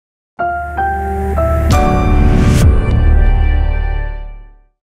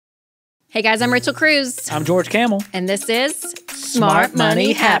Hey guys, I'm Rachel Cruz. I'm George Camel. And this is Smart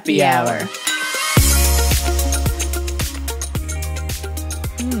Money Happy Hour.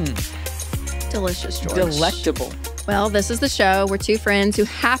 Delicious, George. Delectable. Well, this is the show where two friends who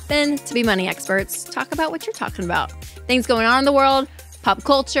happen to be money experts talk about what you're talking about. Things going on in the world, pop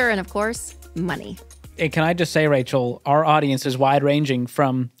culture, and of course, money. And can I just say, Rachel, our audience is wide-ranging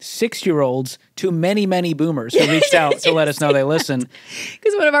from 6-year-olds to many, many boomers who reached out to let us know they listen.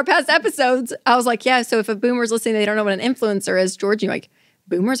 Because one of our past episodes, I was like, yeah, so if a boomer's listening, they don't know what an influencer is. George, you're like,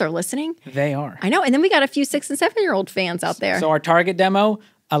 boomers are listening? They are. I know. And then we got a few 6- and 7-year-old fans out there. So our target demo,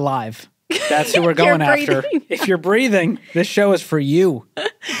 alive. That's who we're going after. If you're breathing, this show is for you.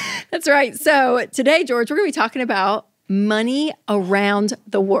 That's right. So today, George, we're going to be talking about money around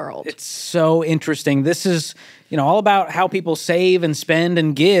the world. It's so interesting. This is, all about how people save and spend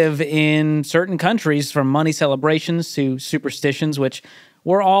and give in certain countries, from money celebrations to superstitions, which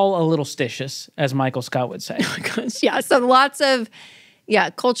we're all a little stitious, as Michael Scott would say. Oh my gosh, yeah. So lots of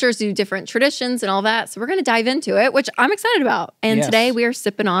cultures do different traditions and all that. So we're going to dive into it, which I'm excited about. And today we are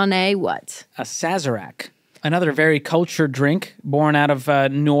sipping on a what? A Sazerac, another very cultured drink born out of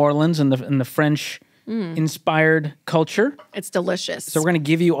New Orleans and the French inspired culture. It's delicious. So we're going to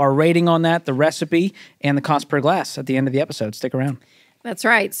give you our rating on that, the recipe, and the cost per glass at the end of the episode. Stick around. That's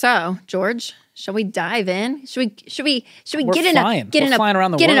right. So, George, shall we dive in? Should we We're flying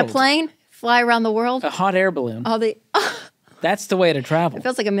around the world. Get in a plane, fly around the world? A hot air balloon. Oh, that's the way to travel. it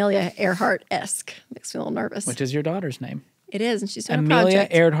feels like Amelia Earhart-esque. Makes me a little nervous. Which is your daughter's name. It is, and she's doing Amelia a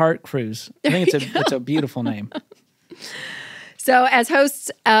project. Earhart Cruz. I think it's a beautiful name. So as hosts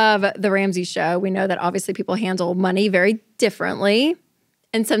of The Ramsey Show, we know that obviously people handle money very differently,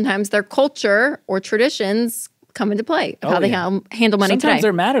 and sometimes their culture or traditions come into play of how they handle money Sometimes today.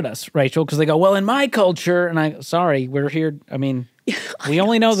 they're mad at us, Rachel, because they go, well, in my culture, and sorry, we're here, we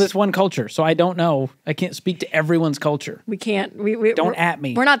only know this one culture, so I don't know. I can't speak to everyone's culture. We can't. We don't at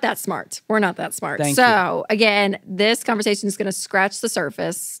me. We're not that smart. We're not that smart. Thank you. Again, this conversation is going to scratch the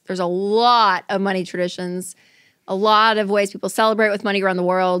surface. There's a lot of money traditions, a lot of ways people celebrate with money around the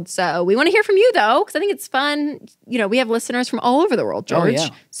world. So we want to hear from you, though, because I think it's fun. We have listeners from all over the world, George. Oh, yeah.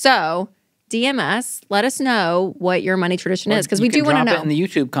 So DM us. Let us know what your money tradition is, because we do want to know. Drop it in the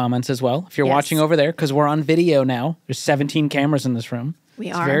YouTube comments as well, if you're watching over there, because we're on video now. There's 17 cameras in this room.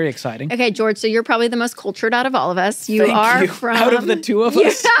 It's very exciting. Okay, George, so you're probably the most cultured out of all of us. Thank you. Out of the two of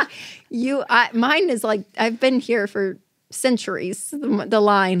us? Mine is like, I've been here for centuries, the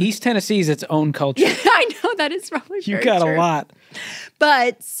line. East Tennessee is its own culture. Yeah, I know, that is probably You got true. a lot.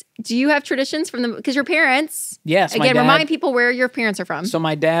 But do you have traditions from them? Because your parents, yes, again, remind people where your parents are from. So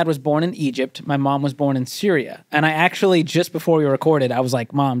my dad was born in Egypt. My mom was born in Syria. And I actually, just before we recorded, I was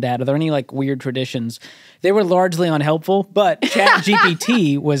like, Mom, Dad, are there any weird traditions? They were largely unhelpful, but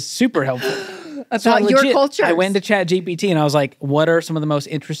ChatGPT was super helpful. About your culture. I went to ChatGPT and I was like, what are some of the most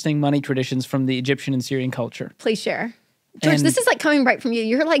interesting money traditions from the Egyptian and Syrian culture? Please share. George, this is coming right from you.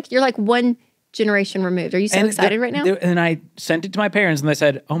 You're like one generation removed. Are you so excited right now? And I sent it to my parents and they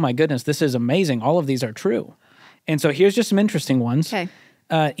said, oh my goodness, this is amazing. All of these are true. And so here's just some interesting ones.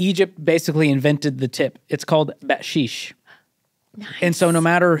 Okay. Egypt basically invented the tip. It's called bakshish. Nice. And so no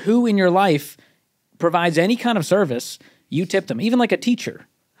matter who in your life provides any kind of service, you tip them. Even like a teacher.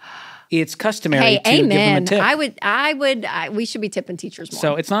 It's customary to give them a tip. We should be tipping teachers more.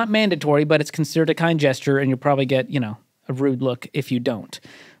 So it's not mandatory, but it's considered a kind gesture, and you'll probably get, a rude look if you don't.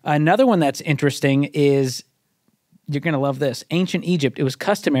 Another one that's interesting is, you're going to love this. Ancient Egypt, it was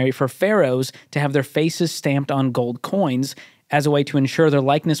customary for pharaohs to have their faces stamped on gold coins as a way to ensure their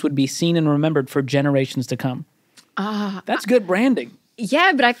likeness would be seen and remembered for generations to come. That's good branding.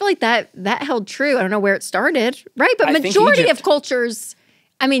 Yeah, but I feel like that held true. I don't know where it started, right? But majority of cultures,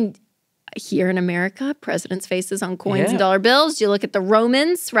 here in America, presidents' faces on coins and dollar bills. You look at the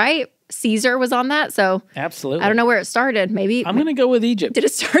Romans, right? Caesar was on that. So absolutely. I don't know where it started. Maybe I'm going to go with Egypt. Did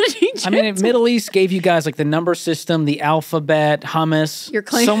it start in Egypt? Middle East gave you guys the number system, the alphabet, hummus.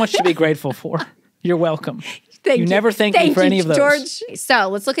 So much to be grateful for. You're welcome. Thank you. Never thank me for any of those. George. So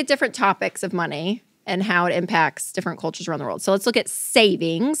let's look at different topics of money and how it impacts different cultures around the world. So let's look at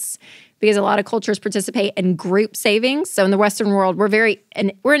savings, because a lot of cultures participate in group savings. So in the Western world, we're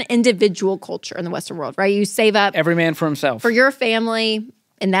an individual culture in the Western world, right? You save up. Every man for himself. For your family,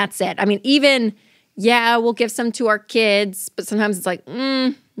 and that's it. We'll give some to our kids, but sometimes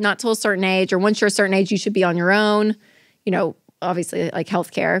it's not till a certain age, or once you're a certain age, you should be on your own. Obviously,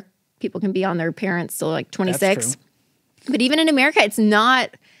 healthcare, people can be on their parents till 26. That's true. But even in America, it's not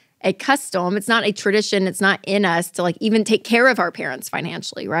a custom. It's not a tradition. It's not in us to like even take care of our parents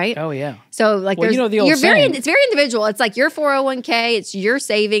financially, right? Oh yeah. So like, well, you know the old saying, it's very individual. It's like your 401k. It's your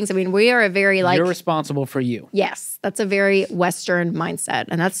savings. I mean, we are a very like you're responsible for you. Yes, that's a very Western mindset,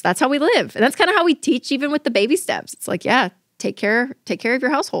 and that's how we live, and that's kind of how we teach even with the baby steps. It's like, yeah, take care of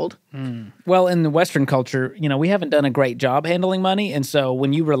your household. Well, in the Western culture, you know, we haven't done a great job handling money. And so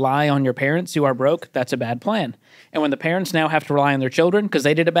when you rely on your parents who are broke, that's a bad plan. And when the parents now have to rely on their children because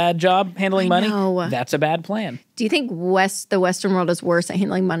they did a bad job handling money, that's a bad plan. Do you think the Western world is worse at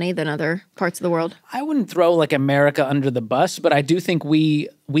handling money than other parts of the world? I wouldn't throw like America under the bus, but I do think we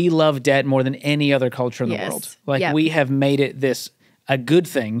love debt more than any other culture in the world. Like we have made it a good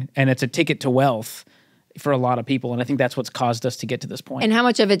thing, and it's a ticket to wealth for a lot of people. And I think that's what's caused us to get to this point. And how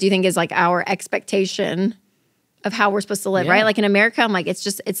much of it do you think is like our expectation of how we're supposed to live, right? Like in America, I'm like, it's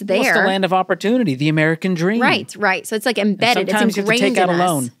there. Well, it's the land of opportunity, the American dream. Right. So it's like embedded. And sometimes it's ingrained you have to take out in a us.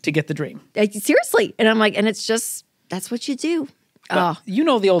 loan to get the dream. Seriously. And I'm like, and it's just, that's what you do. You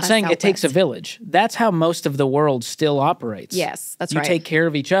know the old saying, it takes a village. That's how most of the world still operates. Yes, that's right. You take care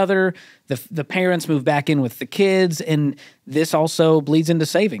of each other. The parents move back in with the kids, and this also bleeds into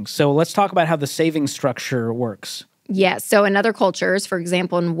savings. So let's talk about how the savings structure works. Yes. So in other cultures, for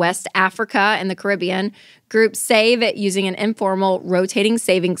example, in West Africa and the Caribbean, groups save using an informal rotating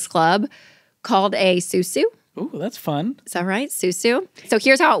savings club called a sou-sou. Ooh, that's fun. Is that right? Sou-sou. So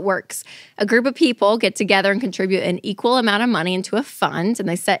here's how it works. A group of people get together and contribute an equal amount of money into a fund, and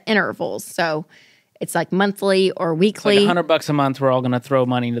they set intervals. So it's like monthly or weekly. It's like $100 a month, we're all going to throw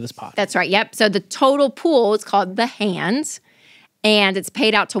money into this pot. That's right. Yep. So the total pool is called the hand, and it's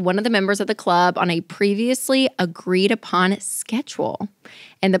paid out to one of the members of the club on a previously agreed upon schedule.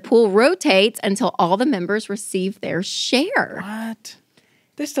 And the pool rotates until all the members receive their share. What?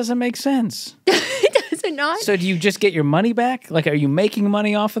 This doesn't make sense. Does it not? So do you just get your money back? Like, are you making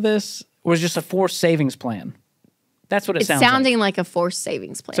money off of this? Or is it just a forced savings plan? That's what it sounds like. It's sounding like a forced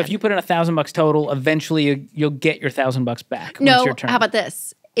savings plan. So if you put in $1,000 total, eventually you'll get your $1,000 back. No, once your turn. How about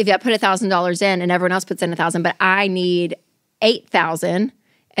this? If I put $1,000 in and everyone else puts in $1,000, but I need $8,000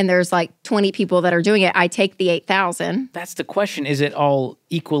 and there's like 20 people that are doing it, I take the $8,000. That's the question. Is it all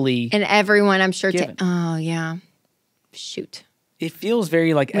equally And everyone, I'm sure, given? oh yeah. Shoot. It feels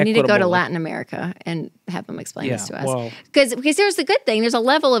very like We need equitable. to go to Latin America and have them explain this to us. Well, because here's the good thing. There's a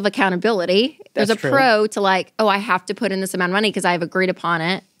level of accountability. There's a true. pro to like, oh, I have to put in this amount of money because I've agreed upon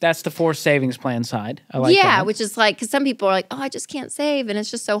it. That's the forced savings plan side. I like that. Yeah, which is like, because some people are like, oh, I just can't save and it's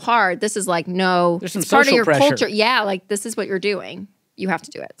just so hard. This is like, no, There's some it's part of social your pressure. culture. Yeah, like this is what you're doing. You have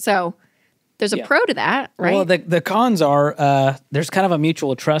to do it. So there's a pro to that, right? Well, the cons are there's kind of a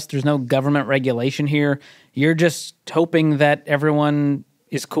mutual trust. There's no government regulation here. You're just hoping that everyone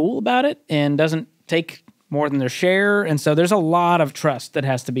is cool about it and doesn't take more than their share. And so there's a lot of trust that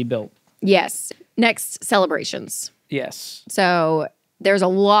has to be built. Yes. Next, celebrations. Yes. So there's a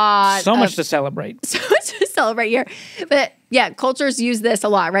lot. So much to celebrate. So much to celebrate here. But yeah, cultures use this a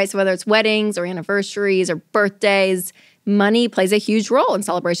lot, right? So whether it's weddings or anniversaries or birthdays, money plays a huge role in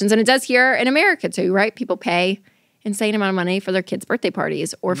celebrations. And it does here in America too, right? People pay insane amount of money for their kids' birthday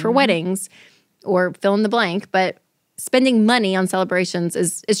parties or for weddings or fill in the blank. But spending money on celebrations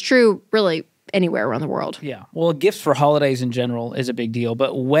is true really anywhere around the world. Yeah. Well, gifts for holidays in general is a big deal,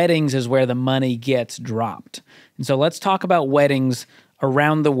 but weddings is where the money gets dropped. And so let's talk about weddings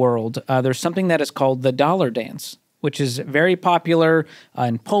around the world. There's something that is called the dollar dance, which is very popular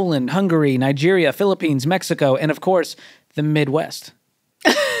in Poland, Hungary, Nigeria, Philippines, Mexico, and of course, the Midwest.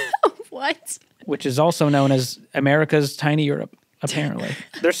 What? Which is also known as America's tiny Europe. Apparently.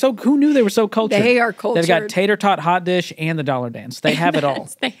 Who knew they were so cultured? They are cultured. They've got tater tot hot dish and the dollar dance. They have it all.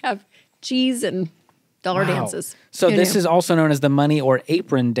 They have cheese and dollar dances. So Who this knew? is also known as the money or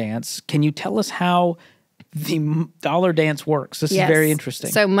apron dance. Can you tell us how the dollar dance works? This is very interesting.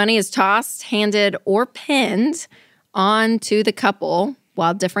 So money is tossed, handed, or pinned onto the couple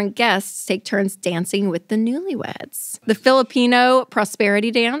while different guests take turns dancing with the newlyweds. The Filipino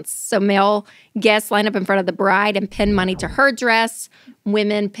prosperity dance. So male guests line up in front of the bride and pin money to her dress.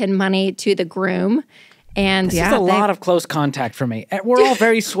 Women pin money to the groom. And this is a lot of close contact for me. We're all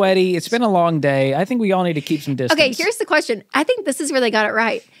very sweaty. It's been a long day. I think we all need to keep some distance. Okay, here's the question. I think this is where they got it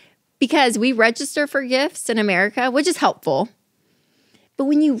right. Because we register for gifts in America, which is helpful. But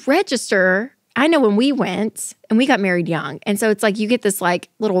when you register, I know when we went and we got married young. And so it's like you get this like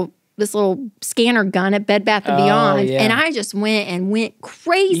little scanner gun at Bed Bath & Beyond. Yeah. And I just went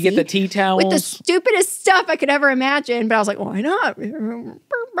crazy. You get the tea towels. With the stupidest stuff I could ever imagine. But I was like, why not?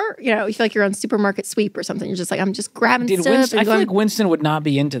 You know, you feel like you're on supermarket sweep or something. You're just like, I'm just grabbing stuff. I feel like Winston would not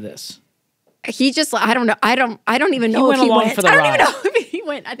be into this. He just, I don't know. I don't even know went if he along went. for the I don't ride. even know if he he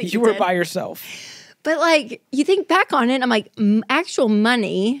went. I think You he were did. by yourself. But like, you think back on it, I'm like, actual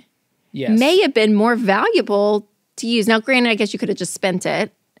money Yes. may have been more valuable to use. Now, granted, I guess you could have just spent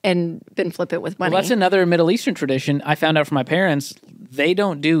it and been flippant with money. Well, that's another Middle Eastern tradition. I found out from my parents, they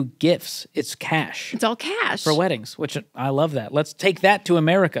don't do gifts. It's cash It's all cash. for weddings, which I love that. Let's take that to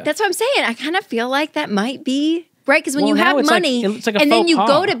America. That's what I'm saying. I kind of feel like that might be right, because when Well, you now have it's like- money it's like a and then faux you pas.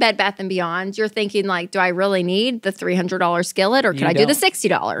 go to Bed Bath & Beyond, you're thinking like, do I really need the $300 skillet or can You I do the don't.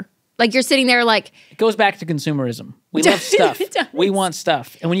 $60? Like you're sitting there like, It goes back to consumerism. We love stuff. It does. We want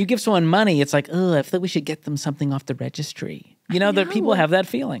stuff. And when you give someone money, it's like, oh, I feel like we should get them something off the registry. You know, that people have that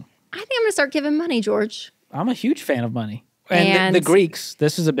feeling. I think I'm going to start giving money, George. I'm a huge fan of money. And And the Greeks,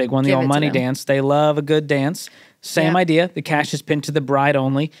 this is a big one, the give old it to money them. dance. They love a good dance. Same Yeah. idea. The cash is pinned to the bride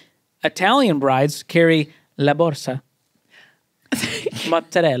only. Italian brides carry la borsa.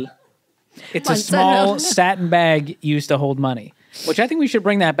 Mozzarella. It's a small Mozzarella. satin bag used to hold money, which I think we should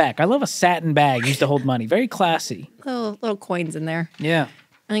bring that back. I love a satin bag used to hold money. Very classy. Little coins in there. Yeah.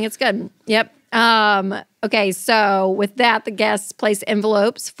 I think it's good. Yep. Okay, so with that, the guests place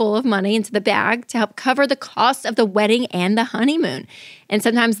envelopes full of money into the bag to help cover the cost of the wedding and the honeymoon. And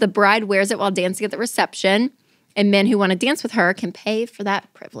sometimes the bride wears it while dancing at the reception, and men who want to dance with her can pay for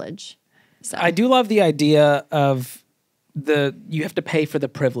that privilege. So I do love the idea of you have to pay for the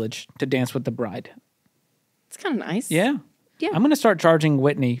privilege to dance with the bride. it's kind of nice. Yeah. Yeah. I'm going to start charging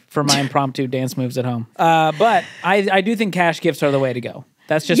Whitney for my impromptu dance moves at home. But I do think cash gifts are the way to go.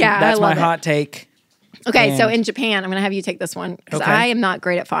 That's just Yeah, that's I my love it. hot take. Okay, so And- in Japan, I'm going to have you take this one because Okay. I am not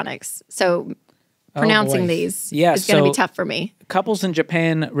great at phonics. So pronouncing boy. these Yeah, is going to so- be tough for me. Couples in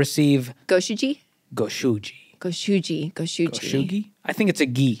Japan receive Goshuji? goshugi. Goshuji. Goshugi? I think it's a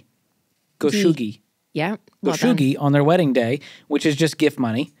gi. Goshugi. Yeah. Well done. Goshugi on their wedding day, which is just gift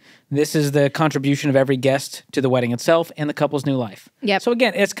money. This is the contribution of every guest to the wedding itself and the couple's new life. Yep. So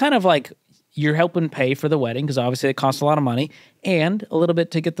again, it's kind of like you're helping pay for the wedding because obviously it costs a lot of money and a little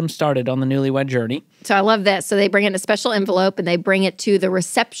bit to get them started on the newlywed journey, So I love this. So they bring in a special envelope and they bring it to the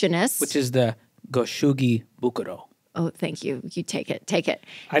receptionist. which is the goshugi bukuro. Oh, thank you. You take it. Take it.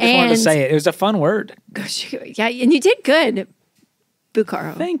 I just wanted to say it. It was a fun word. Yeah, and you did good.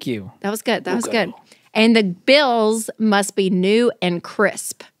 Bukaro. Thank you. That was good. That was Bukaro. good. And the bills must be new and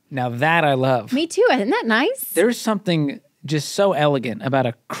crisp. Now that I love. Me too. Isn't that nice? There's something just so elegant about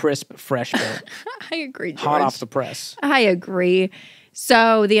a crisp, fresh bill, I agree, George. hot off the press. I agree.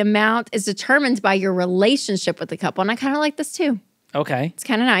 So the amount is determined by your relationship with the couple. And I kind of like this too. Okay. It's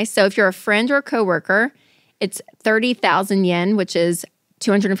kind of nice. So if you're a friend or a coworker, it's 30,000 yen, which is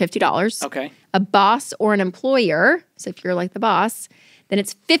 $250. Okay. A boss or an employer, so if you're like the boss, then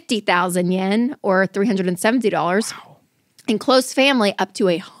it's 50,000 yen or $370. Wow. And close family up to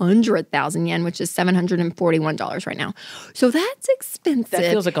 100,000 yen, which is $741 right now. So that's expensive.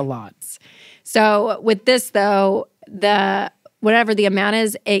 That feels like a lot. So with this though, whatever the amount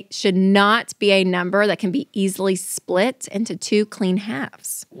is, it should not be a number that can be easily split into two clean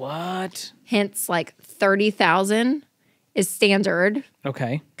halves. What? Hence, like 30,000 is standard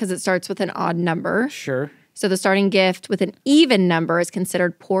Okay. because it starts with an odd number. Sure. So the starting gift with an even number is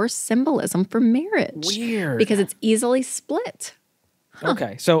considered poor symbolism for marriage. Weird. Because it's easily split.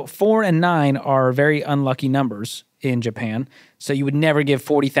 Okay. So 4 and 9 are very unlucky numbers in Japan. So you would never give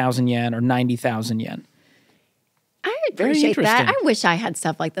 40,000 yen or 90,000 yen. I Very appreciate that. interesting. I wish I had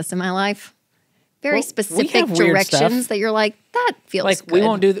stuff like this in my life. Very Well, we specific have weird directions stuff. that you're like, that feels Like good. we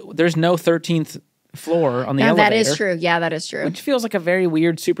won't do. There's no 13th floor on the Now, elevator. that is true. Yeah, that is true. Which feels like a very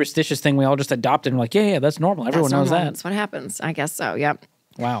weird, superstitious thing we all just adopted. And we're like, yeah, that's normal. Everyone That's knows normal. that. That's what happens. I guess so. Yep.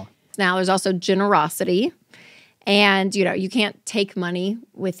 Wow. Now there's also generosity. And, you can't take money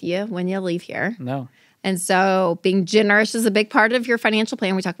with you when you leave here. No. And so being generous is a big part of your financial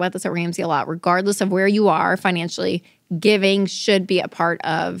plan. We talk about this at Ramsey a lot. Regardless of where you are financially, giving should be a part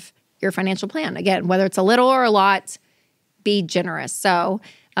of your financial plan. Again, whether it's a little or a lot, be generous. So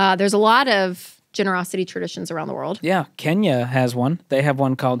there's a lot of generosity traditions around the world. Yeah. Kenya has one. They have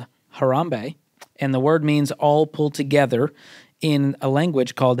one called Harambe. And the word means all pulled together in a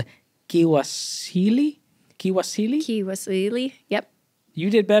language called Kiwasili. Kiwasili? Kiwasili. Yep. You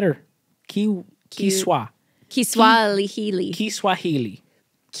did better. Kiswa. Kiswahili. Kiswahili.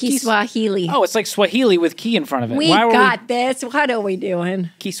 Kiswahili. Oh, it's like Swahili with ki in front of it. We got this. What are we doing?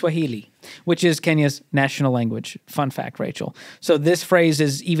 Kiswahili, which is Kenya's national language. Fun fact, Rachel. So this phrase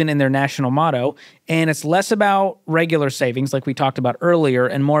is even in their national motto, and it's less about regular savings like we talked about earlier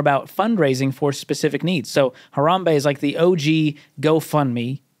and more about fundraising for specific needs. So Harambe is like the OG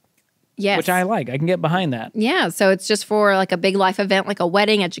GoFundMe Yes. Which I like. I can get behind that. Yeah, so it's just for like a big life event, like a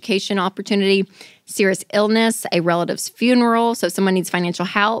wedding, education opportunity, serious illness, a relative's funeral. So if someone needs financial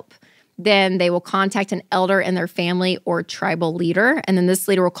help, then they will contact an elder in their family or tribal leader. And then this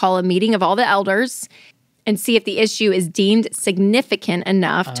leader will call a meeting of all the elders and see if the issue is deemed significant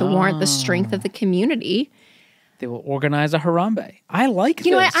enough to warrant the strength of the community. They will organize a Harambe. I like this.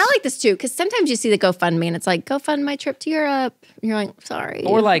 You know what? I like this too, because sometimes you see the GoFundMe and it's like, go fund my trip to Europe. And you're like, sorry.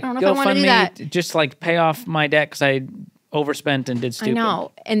 Or like, I don't know if I want to do that. just like pay off my debt because I overspent and did stupid. I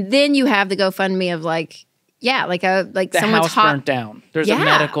know. And then you have the GoFundMe of like, yeah, like the someone's house burnt down. There's a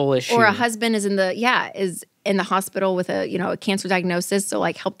medical issue. Or a husband is in the hospital with a cancer diagnosis. So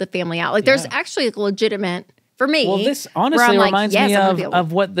like help the family out. Like there's actually like legitimate for me. Well, this honestly reminds me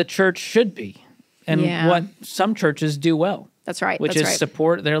of what the church should be and what some churches do well. That's right. Which is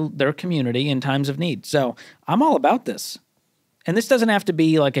support their community in times of need. So I'm all about this. And this doesn't have to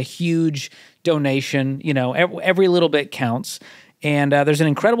be like a huge donation. You know, every little bit counts. And there's an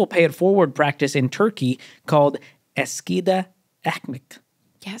incredible pay it forward practice in Turkey called eskide ekmek.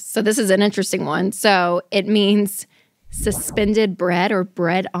 Yes. So this is an interesting one. So it means suspended bread or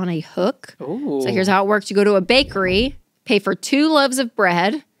bread on a hook. Ooh. So here's how it works. You go to a bakery, pay for 2 loaves of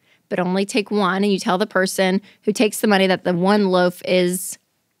bread, but only take one. And you tell the person who takes the money that the one loaf is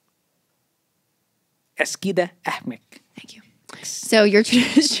eskide ekmek. Thank you. So your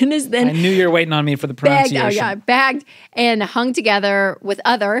tradition is then... I knew you were waiting on me for the pronunciation. Bagged and hung together with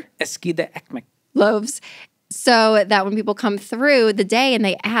other... eskide ekmek. ...loaves. So that when people come through the day and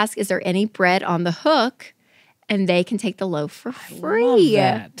they ask, is there any bread on the hook? And they can take the loaf for free.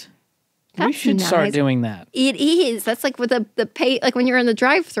 I love that. We should start doing that. It is. That's like with the pay... Like when you're in the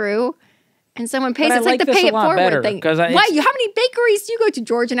drive-thru and someone pays, it's like the pay it forward thing. How many bakeries do you go to,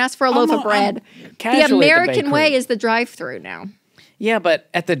 George, and ask for a loaf of bread? The American way is the drive-thru now. Yeah, but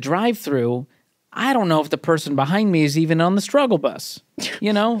at the drive-thru, I don't know if the person behind me is even on the struggle bus.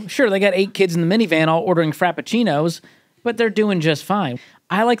 You know, sure, they got 8 kids in the minivan all ordering frappuccinos, but they're doing just fine.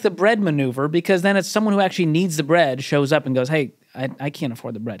 I like the bread maneuver because then it's someone who actually needs the bread shows up and goes, hey, I can't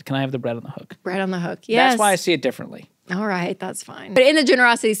afford the bread. Can I have the bread on the hook? Bread on the hook, yes. That's why I see it differently. All right, that's fine. But in the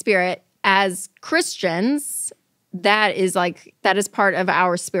generosity spirit, as Christians, that is part of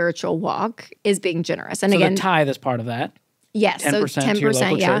our spiritual walk, is being generous. And so again, the tithe is part of that. Yes, 10% so 10%, to your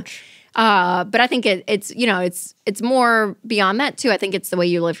local church. But I think it's more beyond that too. I think it's the way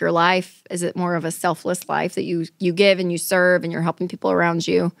you live your life. Is it more of a selfless life that you give and you serve and you're helping people around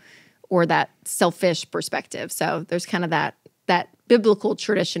you, or that selfish perspective? So there's kind of that biblical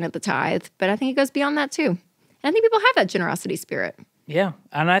tradition of the tithe, but I think it goes beyond that too. And I think people have that generosity spirit. Yeah,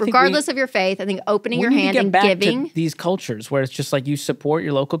 and I think regardless of your faith, I think opening your hand and giving to these cultures where it's just like you support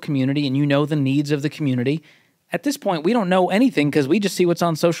your local community and you know the needs of the community. At this point, we don't know anything because we just see what's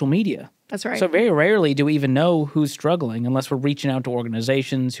on social media. That's right. So very rarely do we even know who's struggling unless we're reaching out to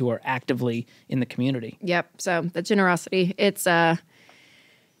organizations who are actively in the community. Yep. So the generosity, it's a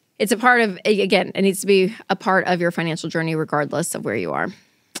part of, again, it needs to be a part of your financial journey regardless of where you are. And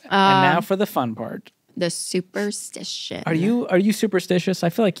now for the fun part. The superstition. Are you superstitious? I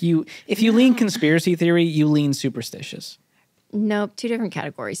feel like if you lean conspiracy theory, you lean superstitious. Nope, 2 different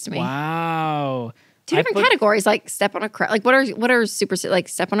categories to me. Wow. 2 different categories, like step on a crack. Like what are superstitions? Like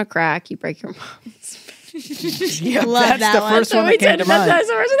step on a crack, you break your mom's. Yeah, that's the first one that came to mind. That's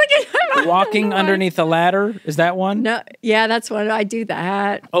the first one that came to mind. Walking underneath a ladder, is that one? No, yeah, that's one. I do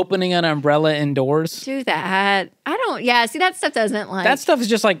that. Opening an umbrella indoors. Do that. I don't. Yeah, see, that stuff doesn't like. That stuff is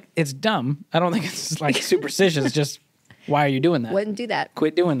just like, it's dumb. I don't think it's like superstitious. It's just, why are you doing that? Wouldn't do that.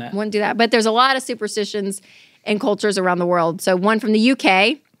 Quit doing that. Wouldn't do that. But there's a lot of superstitions in cultures around the world. So one from the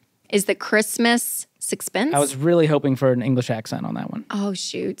UK is the Christmas sixpence. I was really hoping for an English accent on that one. Oh,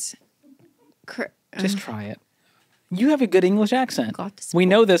 shoot. Just try it. You have a good English accent. We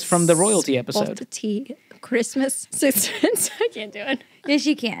know this from the royalty episode. The tea, Christmas sixpence. I can't do it. Yes,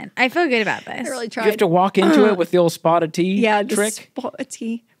 you can. I feel good about this. I really tried. You have to walk into it with the old spot of tea trick. Spot of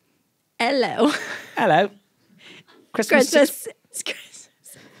tea. Hello. Hello. Christmas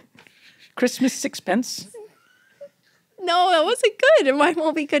sixpence. No, that wasn't good. And mine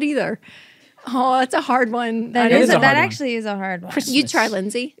won't be good either. Oh, that's a hard one. That actually is a hard one. You try,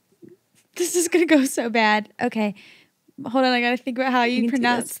 Lindsay. This is going to go so bad. Okay. Hold on. I got to think about how you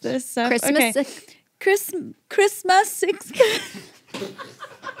pronounce this stuff. Christmas. Okay. Christmas sixpence.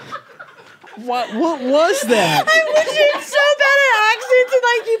 What was that? I wish you're so bad at accents and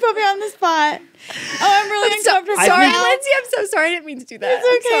like you put me on the spot. Oh, I'm really uncomfortable. Sorry, Lindsay. I'm so sorry. I didn't mean to do that.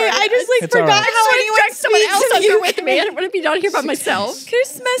 It's okay. I just forgot how anyone someone else up here with me. I didn't want to be down here by myself.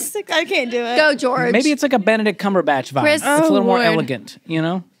 Christmas. I can't do it. Go, George. Maybe it's like a Benedict Cumberbatch vibe. It's a little more elegant, you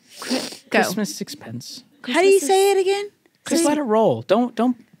know? Go. Christmas sixpence. How do you say it again? Just let it roll. Don't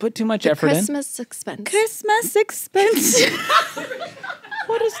put too much effort Christmas sixpence. Christmas sixpence.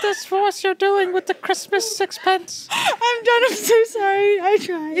 What is this force you're doing with the Christmas sixpence? I'm done. I'm so sorry. I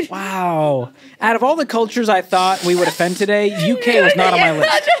tried. Wow. Out of all the cultures I thought we would offend today, UK was not on my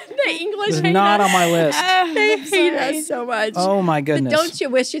list. The English It was not on my list. They hate us so much. Oh my goodness. But don't you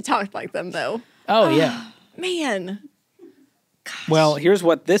wish you talked like them, though? Oh, yeah. Man. Well, here's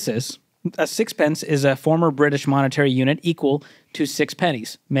what this is. A sixpence is a former British monetary unit equal to 6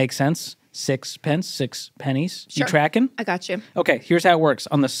 pennies. Makes sense? 6 pence, 6 pennies. Sure. You tracking? I got you. Okay, here's how it works.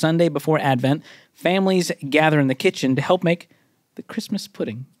 On the Sunday before Advent, families gather in the kitchen to help make the Christmas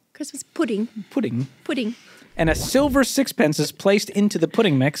pudding. Christmas pudding. Pudding. And a silver sixpence is placed into the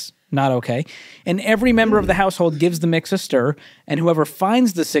pudding mix. Not okay. And every member of the household gives the mix a stir, and whoever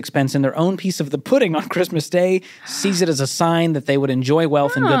finds the sixpence in their own piece of the pudding on Christmas Day sees it as a sign that they would enjoy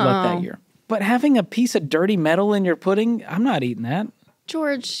wealth and good luck that year. But having a piece of dirty metal in your pudding, I'm not eating that.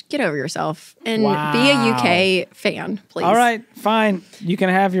 George, get over yourself and be a UK fan, please. All right, fine. You can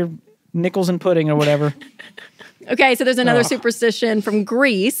have your nickels and pudding or whatever. Okay, so there's another superstition from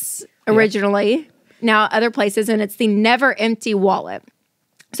Greece originally, now other places, and it's the never empty wallet.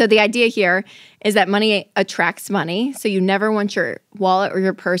 So the idea here is that money attracts money, so you never want your wallet or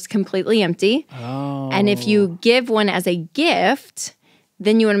your purse completely empty. Oh. And if you give one as a gift,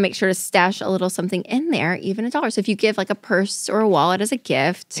 then you want to make sure to stash a little something in there, even $1. So if you give like a purse or a wallet as a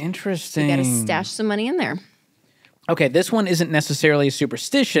gift, Interesting. you got to stash some money in there. Okay, this one isn't necessarily a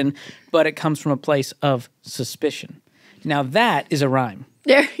superstition, but it comes from a place of suspicion. Now that is a rhyme.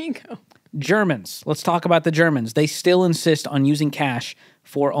 There you go. Germans. Let's talk about the Germans. They still insist on using cash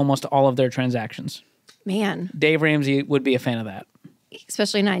for almost all of their transactions. Man, Dave Ramsey would be a fan of that.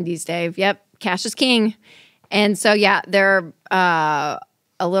 especially 90s, Dave. Yep, cash is king. And so, yeah, they're a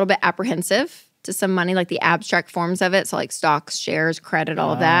little bit apprehensive to some money, like the abstract forms of it. So like stocks, shares, credit,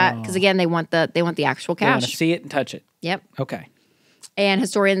 all of that. Because again, they want the actual They want cash. to see it and touch it. Yep. Okay. And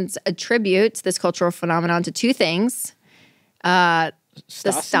historians attribute this cultural phenomenon to two things. The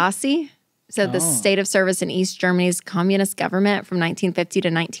Stasi, so the state of service in East Germany's communist government from 1950 to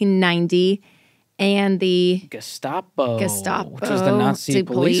 1990, and the Gestapo, which was the Gestapo, Nazi the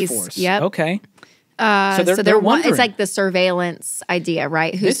police police, force. yep. Okay. so they're wondering. it's like the surveillance idea,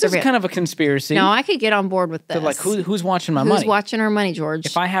 right? This is kind of a conspiracy. No, I could get on board with this. They're like, who's watching my Who's money? watching our money, George?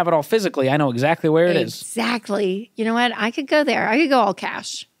 If I have it all physically, I know exactly where it is. Exactly. You know what? I could go there. I could go all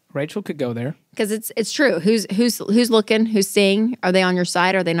cash. Rachel could go there. Because it's true. Who's looking? Who's seeing? Are they on your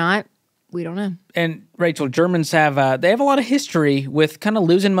side? Are they not? We don't know. And Rachel, Germans have they have a lot of history with kind of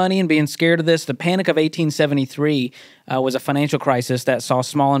losing money and being scared of this. The Panic of 1873 was a financial crisis that saw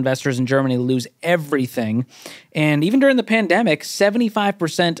small investors in Germany lose everything. And even during the pandemic,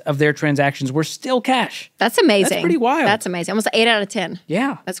 75% of their transactions were still cash. That's amazing. That's pretty wild. That's amazing. Almost 8 out of 10.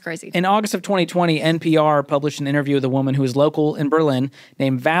 Yeah. That's crazy. In August of 2020, NPR published an interview with a woman who is local in Berlin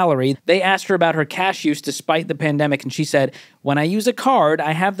named Valerie. They asked her about her cash use despite the pandemic, and she said, "When I use a card,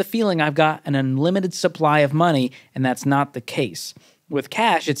 I have the feeling I've got an unlimited supply of money, and that's not the case. With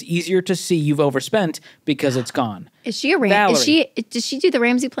cash, it's easier to see you've overspent because it's gone." Is she a Valerie. Does she do the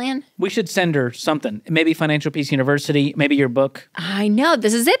Ramsey plan? We should send her something. Maybe Financial Peace University, maybe your book. I know.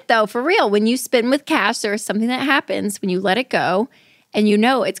 This is it, though, for real. When you spend with cash, there is something that happens when you let it go and you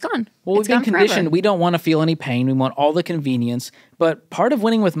know it's gone. Well, we've It's been gone conditioned. forever. We don't want to feel any pain. We want all the convenience. But part of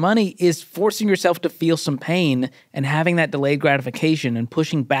winning with money is forcing yourself to feel some pain and having that delayed gratification and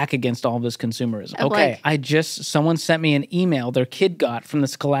pushing back against all this consumerism. Of Okay, like- someone sent me an email their kid got from the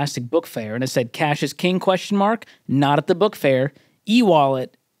Scholastic Book Fair, and it said, "Cash is king, ? Not at the book fair.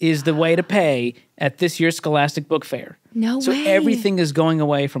 E-wallet is the way to pay at this year's Scholastic Book Fair." No so way. everything is going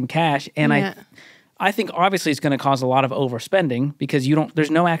away from cash, and Yeah. I think obviously it's going to cause a lot of overspending because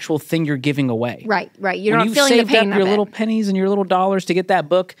there's no actual thing you're giving away. Right. You're When not you've feeling the saved pain up your of little it. pennies and your little dollars to get that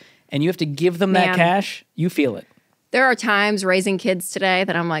book, and you have to give them that Man. cash, you feel it. There are times raising kids today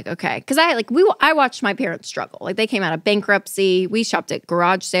that I'm like, okay, because I watched my parents struggle. Like they came out of bankruptcy. We shopped at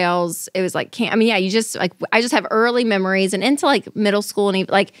garage sales. It was like, I just have early memories and into like middle school and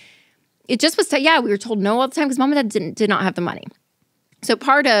even, like it just was. We were told no all the time because mom and dad did not have the money. So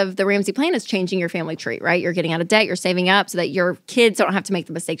part of the Ramsey plan is changing your family tree, right? You're getting out of debt, you're saving up so that your kids don't have to make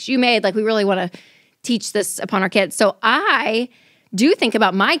the mistakes you made. Like we really want to teach this upon our kids. So I do think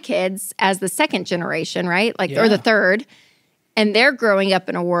about my kids as the second generation, right? Like or the third. And they're growing up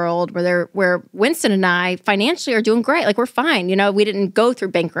in a world where Winston and I financially are doing great. Like we're fine. You know, we didn't go through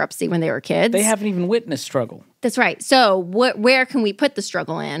bankruptcy when they were kids. They haven't even witnessed struggle. That's right. So where can we put the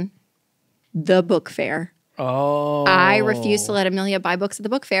struggle in? The book fair. Oh. I refused to let Amelia buy books at the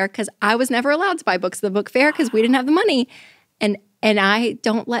book fair because I was never allowed to buy books at the book fair because we didn't have the money. And I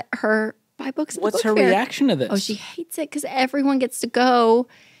don't let her buy books at the book fair. What's her reaction to this? Oh, she hates it because everyone gets to go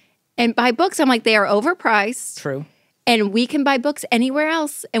and buy books. I'm like, they are overpriced. True. And we can buy books anywhere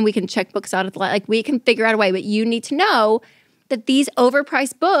else and we can check books out at the like we can figure out a way. But you need to know that these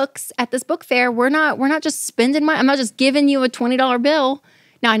overpriced books at this book fair, we're not just spending money. I'm not just giving you a $20 bill.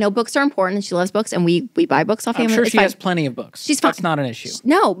 Now I know books are important and she loves books and we buy books off I'm Amazon. sure she has plenty of books. She's fine. That's not an issue.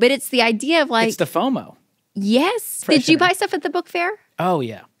 No, but it's the idea of like It's the FOMO. Yes. Did you buy stuff at the book fair? Oh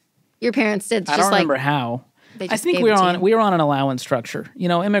yeah. Your parents did. I don't remember how. I think we were on an allowance structure. You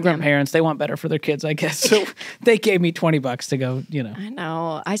know, immigrant parents, they want better for their kids, I guess. So they gave me $20 to go, you know. I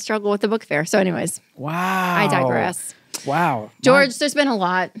know. I struggle with the book fair. So anyways. Wow. I digress. Wow. George, there's been a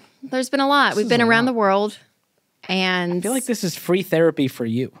lot. We've been around the world. And I feel like this is free therapy for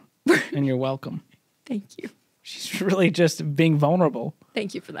you. And you're welcome. Thank you. She's really just being vulnerable.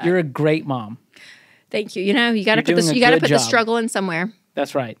 Thank you for that. You're a great mom. Thank you. You know, you got to put the struggle in somewhere.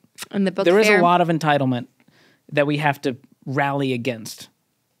 That's right. And the book fair. There is a lot of entitlement that we have to rally against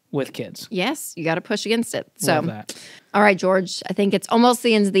with kids. Yes, you got to push against it. So, love that. All right, George, I think it's almost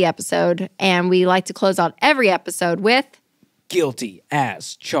the end of the episode, and we like to close out every episode with Guilty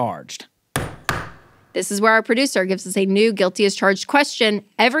as Charged. This is where our producer gives us a new guilty as charged question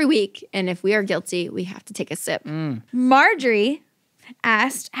every week, and if we are guilty, we have to take a sip. Marjorie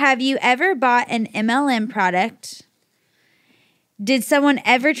asked, have you ever bought an MLM product? Did someone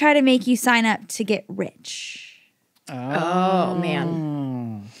ever try to make you sign up to get rich? Oh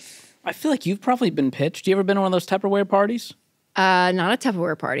man. I feel like you've probably been pitched. You ever been to one of those Tupperware parties? Not a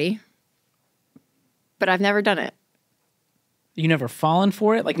Tupperware party, but I've never done it. You never fallen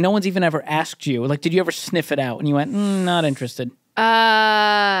for it? Like no one's even ever asked you. Like did you ever sniff it out and you went, not interested?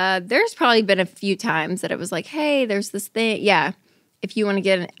 There's probably been a few times that it was like, hey, there's this thing. Yeah. If you want to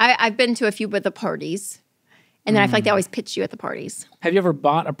get I've been to a few of the parties. And then I feel like they always pitch you at the parties. Have you ever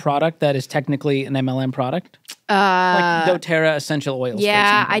bought a product that is technically an MLM product? Like doTERRA essential oils,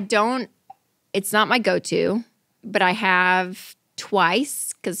 yeah, I don't. It's not my go-to, but I have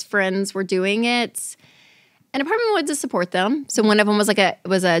twice because friends were doing it. And I probably wanted to support them. So one of them was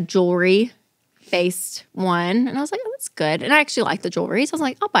a jewelry-based one. And I was like, oh, that's good. And I actually like the jewelry. So I was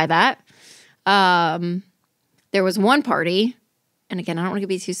like, I'll buy that. There was one party. And again, I don't want to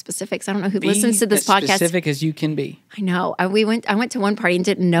be too specific because I don't know who listens to this podcast. As specific as you can be. I know. I went to one party and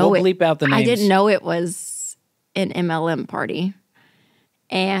didn't know we'll bleep out the names. I didn't know it was an MLM party.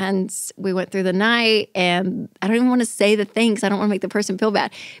 And we went through the night, and I don't even want to say the thing because I don't want to make the person feel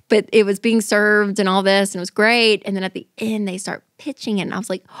bad. But it was being served and all this, and it was great. And then at the end, they start pitching it, and I was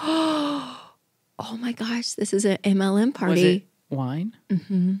like, oh my gosh, this is an MLM party. Was it wine?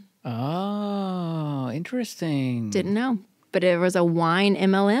 Mm-hmm. Oh, interesting. Didn't know. But it was a wine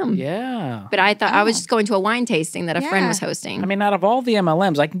MLM. Yeah. But I thought I was just going to a wine tasting that a friend was hosting. I mean, out of all the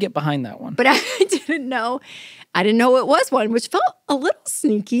MLMs, I can get behind that one. But I didn't know. I didn't know it was one, which felt a little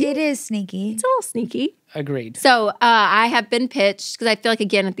sneaky. It is sneaky. It's a little sneaky. Agreed. So I have been pitched, because I feel like,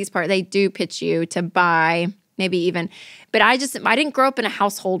 again, at these parts, they do pitch you to buy maybe even. But I didn't grow up in a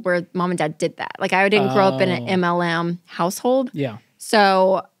household where mom and dad did that. Like, I didn't grow up in an MLM household. Yeah.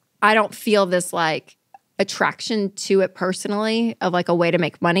 So I don't feel this, like, attraction to it personally of like a way to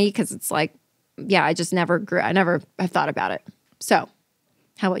make money, because it's like, yeah, I never have thought about it. So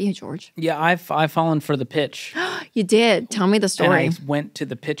how about you, George? Yeah, I've fallen for the pitch. You did. Tell me the story. And I went to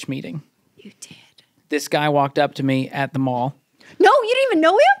the pitch meeting. You did. This guy walked up to me at the mall. No, you didn't even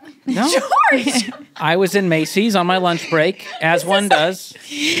know him? No. George! I was in Macy's on my lunch break, as one does,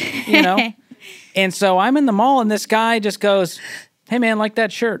 you know. And so I'm in the mall, and this guy just goes, hey, man, like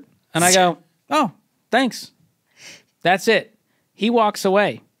that shirt. And I go, oh, thanks. That's it. He walks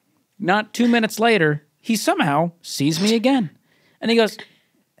away. Not 2 minutes later, he somehow sees me again. And he goes,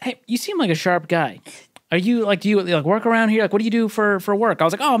 hey, you seem like a sharp guy. Are you like, do you like work around here? Like, what do you do for work? I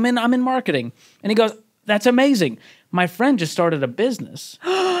was like, oh, I'm in marketing. And he goes, that's amazing. My friend just started a business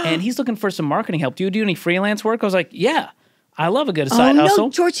and he's looking for some marketing help. Do you do any freelance work? I was like, yeah, I love a good side hustle.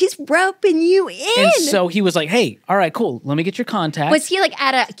 No, George, he's roping you in. And so he was like, hey, all right, cool. Let me get your contact. Was he like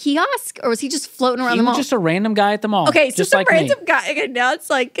at a kiosk, or was he just floating around the mall? He was just a random guy at the mall. Okay, so just some like random me. guy. Okay, now it's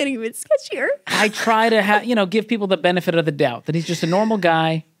like getting even sketchier. I try to give people the benefit of the doubt that he's just a normal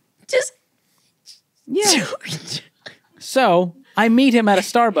guy. Just yeah. So I meet him at a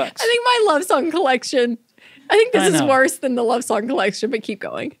Starbucks. I think my love song collection. I think this is worse than the love song collection, but keep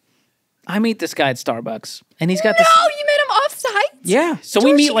going. I meet this guy at Starbucks, and he's got this. No, you met him off-site? Yeah. So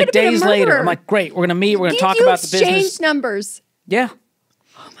George, we meet like days later. I'm like, great, we're going to meet. We're going to talk about the business. Exchange numbers. Yeah.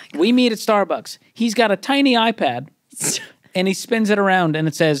 We meet at Starbucks. He's got a tiny iPad, and he spins it around, and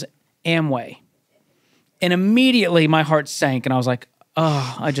it says Amway. And immediately my heart sank, and I was like,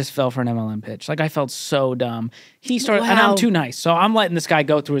 oh, I just fell for an MLM pitch. Like, I felt so dumb. He started, and I'm too nice. So I'm letting this guy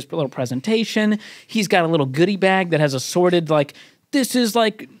go through his little presentation. He's got a little goodie bag that has assorted, like, this is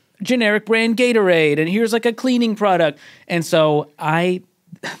like generic brand Gatorade, and here's like a cleaning product. And so I'm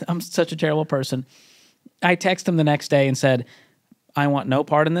such a terrible person. I texted him the next day and said, I want no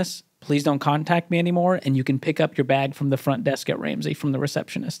part in this. Please don't contact me anymore, and you can pick up your bag from the front desk at Ramsey from the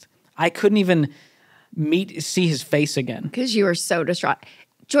receptionist. I couldn't even see his face again. Because you were so distraught.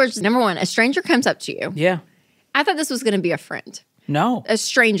 George, number one, a stranger comes up to you. Yeah. I thought this was going to be a friend. No. A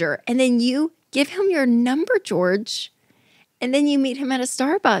stranger. And then you give him your number, George, and then you meet him at a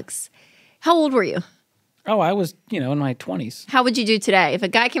Starbucks. How old were you? Oh, I was, in my 20s. How would you do today? If a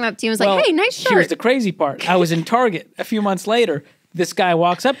guy came up to you and was like, hey, nice shirt. Here's the crazy part. I was in Target a few months later. This guy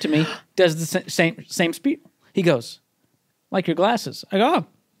walks up to me, does the same speed. He goes, like your glasses. I go,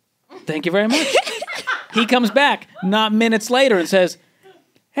 oh, thank you very much. He comes back not minutes later and says,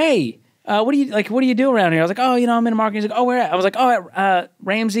 hey, what do you do around here? I was like, oh, I'm in marketing. He's like, oh, where at? I was like, oh, at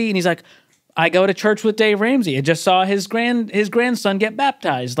Ramsey. And he's like, I go to church with Dave Ramsey. I just saw his grandson get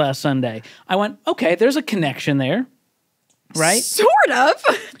baptized last Sunday. I went, okay, there's a connection there, right? Sort of.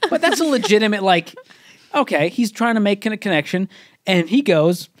 But that's a legitimate, okay, he's trying to make a connection. And he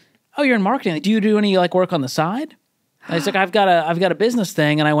goes, oh, you're in marketing. Do you do any work on the side? And he's like, I've got a business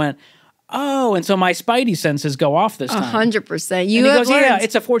thing. And I went, oh, and so my spidey senses go off this time. 100%. He goes, yeah,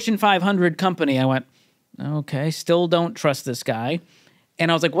 it's a Fortune 500 company. I went, okay, still don't trust this guy. And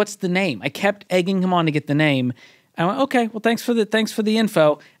I was like, what's the name? I kept egging him on to get the name. I went, okay, well, thanks for the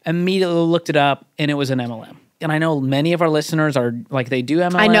info. Immediately looked it up, and it was an MLM. And I know many of our listeners are they do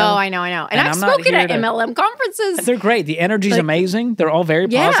MLM. I know. And I've spoken at MLM conferences. They're great. The energy's amazing. They're all very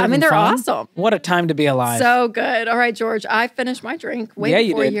positive. Yeah, I mean, they're fun. awesome. What a time to be alive. So good. All right, George, I finished my drink way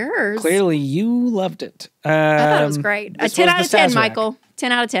before yours. Clearly, you loved it. I thought it was great. A 10 out of 10, Sazerac. Michael.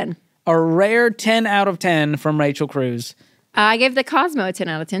 10 out of 10. A rare 10 out of 10 from Rachel Cruz. I gave the Cosmo a 10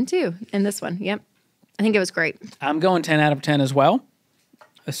 out of 10, too, in this one. Yep. I think it was great. I'm going 10 out of 10 as well.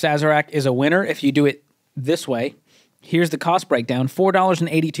 A Sazerac is a winner if you do it this way. Here's the cost breakdown,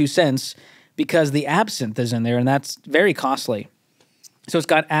 $4.82, because the absinthe is in there, and that's very costly. So it's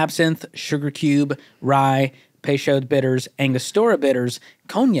got absinthe, sugar cube, rye, Peychaud bitters, Angostura bitters,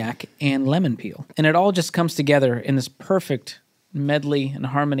 cognac, and lemon peel. And it all just comes together in this perfect medley and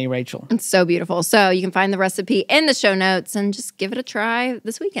harmony, Rachel. It's so beautiful. So you can find the recipe in the show notes and just give it a try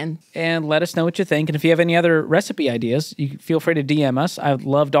this weekend. And let us know what you think. And if you have any other recipe ideas, you feel free to DM us. I've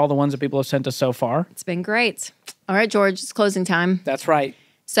loved all the ones that people have sent us so far. It's been great. All right, George, it's closing time. That's right.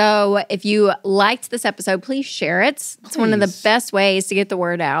 So if you liked this episode, please share it. It's one of the best ways to get the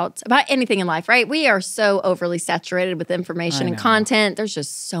word out about anything in life, right? We are so overly saturated with information and content. There's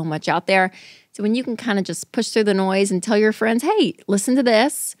just so much out there. So when you can kind of just push through the noise and tell your friends, hey, listen to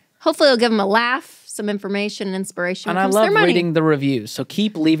this. Hopefully it'll give them a laugh, some information and inspiration. And I love reading the reviews. So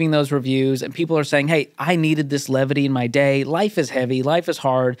keep leaving those reviews. And people are saying, hey, I needed this levity in my day. Life is heavy. Life is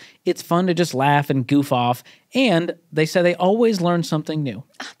hard. It's fun to just laugh and goof off. And they say they always learn something new.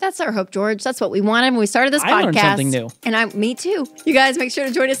 That's our hope, George. That's what we wanted when we started this podcast. I learned something new. And me too. You guys make sure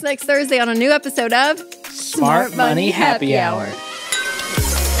to join us next Thursday on a new episode of Smart Money Happy Hour.